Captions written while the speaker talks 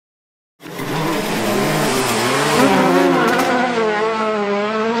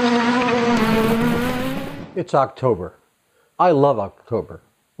It's October. I love October.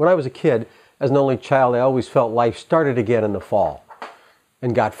 When I was a kid, as an only child, I always felt life started again in the fall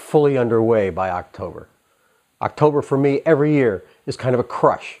and got fully underway by October. October for me every year is kind of a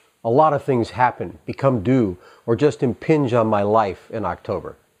crush. A lot of things happen, become due, or just impinge on my life in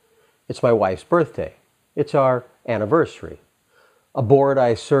October. It's my wife's birthday. It's our anniversary. A board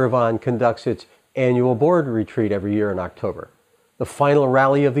I serve on conducts its annual board retreat every year in October. The final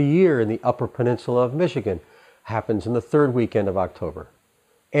rally of the year in the Upper Peninsula of Michigan happens in the third weekend of October.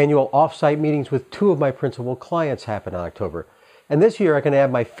 Annual off-site meetings with two of my principal clients happen in October. And this year I can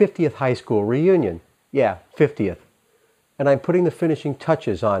add my 50th high school reunion. Yeah, 50th. And I'm putting the finishing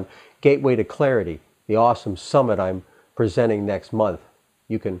touches on Gateway to Clarity, the awesome summit I'm presenting next month.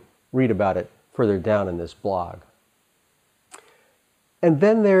 You can read about it further down in this blog. And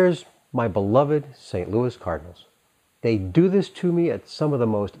then there's my beloved St. Louis Cardinals. They do this to me at some of the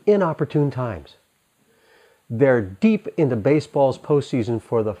most inopportune times. They're deep into baseball's postseason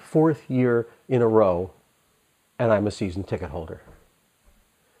for the fourth year in a row, and I'm a season ticket holder.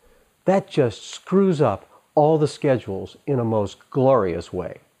 That just screws up all the schedules in a most glorious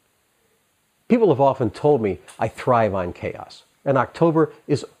way. People have often told me I thrive on chaos, and October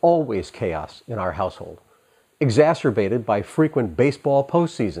is always chaos in our household, exacerbated by frequent baseball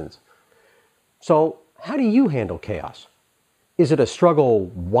postseasons. So, how do you handle chaos? Is it a struggle,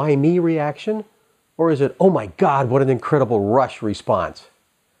 why me reaction? Or is it, oh my God, what an incredible rush response?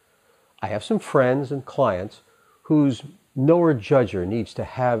 I have some friends and clients whose knower judger needs to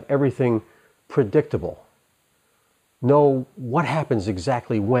have everything predictable, know what happens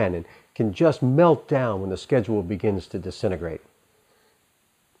exactly when, and can just melt down when the schedule begins to disintegrate.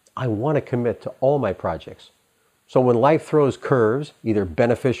 I want to commit to all my projects. So when life throws curves, either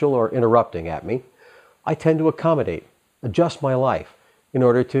beneficial or interrupting at me, I tend to accommodate, adjust my life in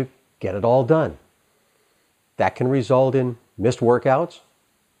order to get it all done. That can result in missed workouts,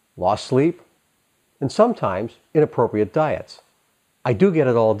 lost sleep, and sometimes inappropriate diets. I do get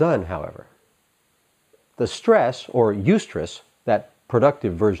it all done, however. The stress, or eustress, that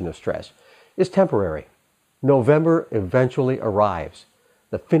productive version of stress, is temporary. November eventually arrives.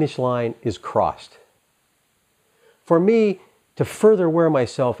 The finish line is crossed. For me, to further wear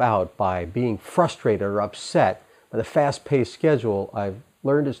myself out by being frustrated or upset by the fast-paced schedule, I've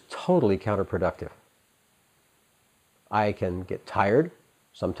learned is totally counterproductive. I can get tired.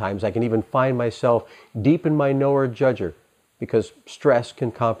 Sometimes I can even find myself deep in my knower judger because stress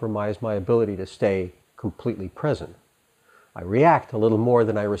can compromise my ability to stay completely present. I react a little more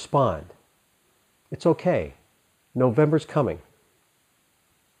than I respond. It's okay. November's coming.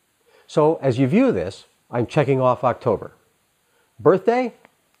 So as you view this, I'm checking off October. Birthday?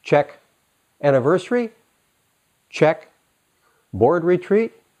 Check. Anniversary? Check. Board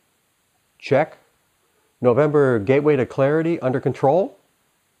retreat? Check. November Gateway to Clarity under control?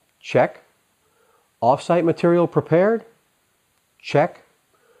 Check. Off-site material prepared? Check.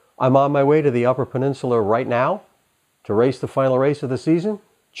 I'm on my way to the Upper Peninsula right now to race the final race of the season?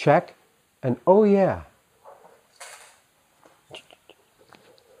 Check. And oh yeah,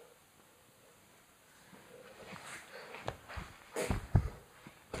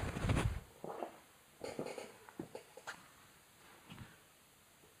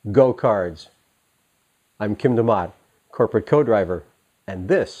 go Cards. I'm DeMotte, corporate co-driver, and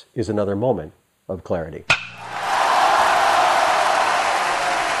this is another moment of clarity.